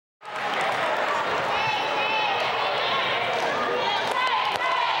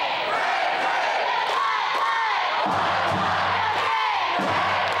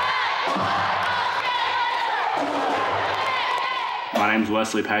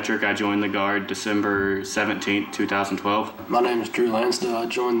Wesley Patrick. I joined the Guard December 17th, 2012. My name is Lansdell. I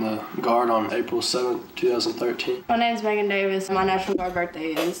joined the Guard on April 7th, 2013. My name is Meagan Davis. My National Guard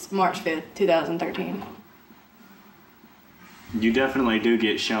birthday is March 5th, 2013. You definitely do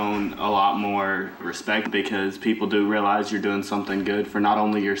get shown a lot more respect because people do realize you're doing something good for not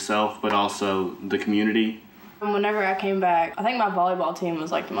only yourself but also the community. Whenever I came back, I think my volleyball team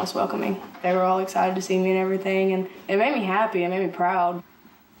was like the most welcoming. They were all excited to see me and everything, and it made me happy, it made me proud.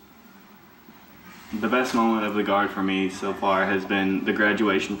 The best moment of the Guard for me so far has been the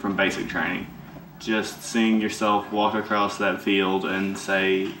graduation from basic training. Just seeing yourself walk across that field and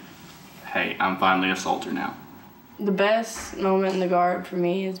say, hey, I'm finally a soldier now. The best moment in the Guard for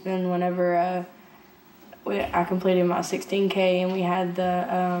me has been whenever I completed my 16K and we had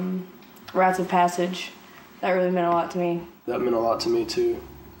the rites of passage. That really meant a lot to me. That meant a lot to me too.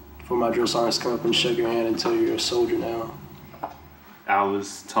 For my drill sergeants to come up and shake your hand and tell you you're a soldier now. I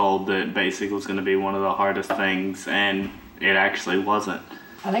was told that basic was going to be one of the hardest things, and it actually wasn't.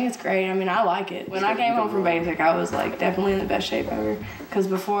 I think it's great. I mean, I like it. When I came home from basic, I was like definitely in the best shape ever. Because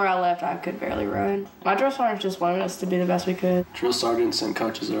before I left, I could barely run. My drill sergeants just wanted us to be the best we could. Drill sergeants and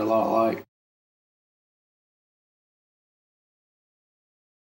coaches are a lot alike.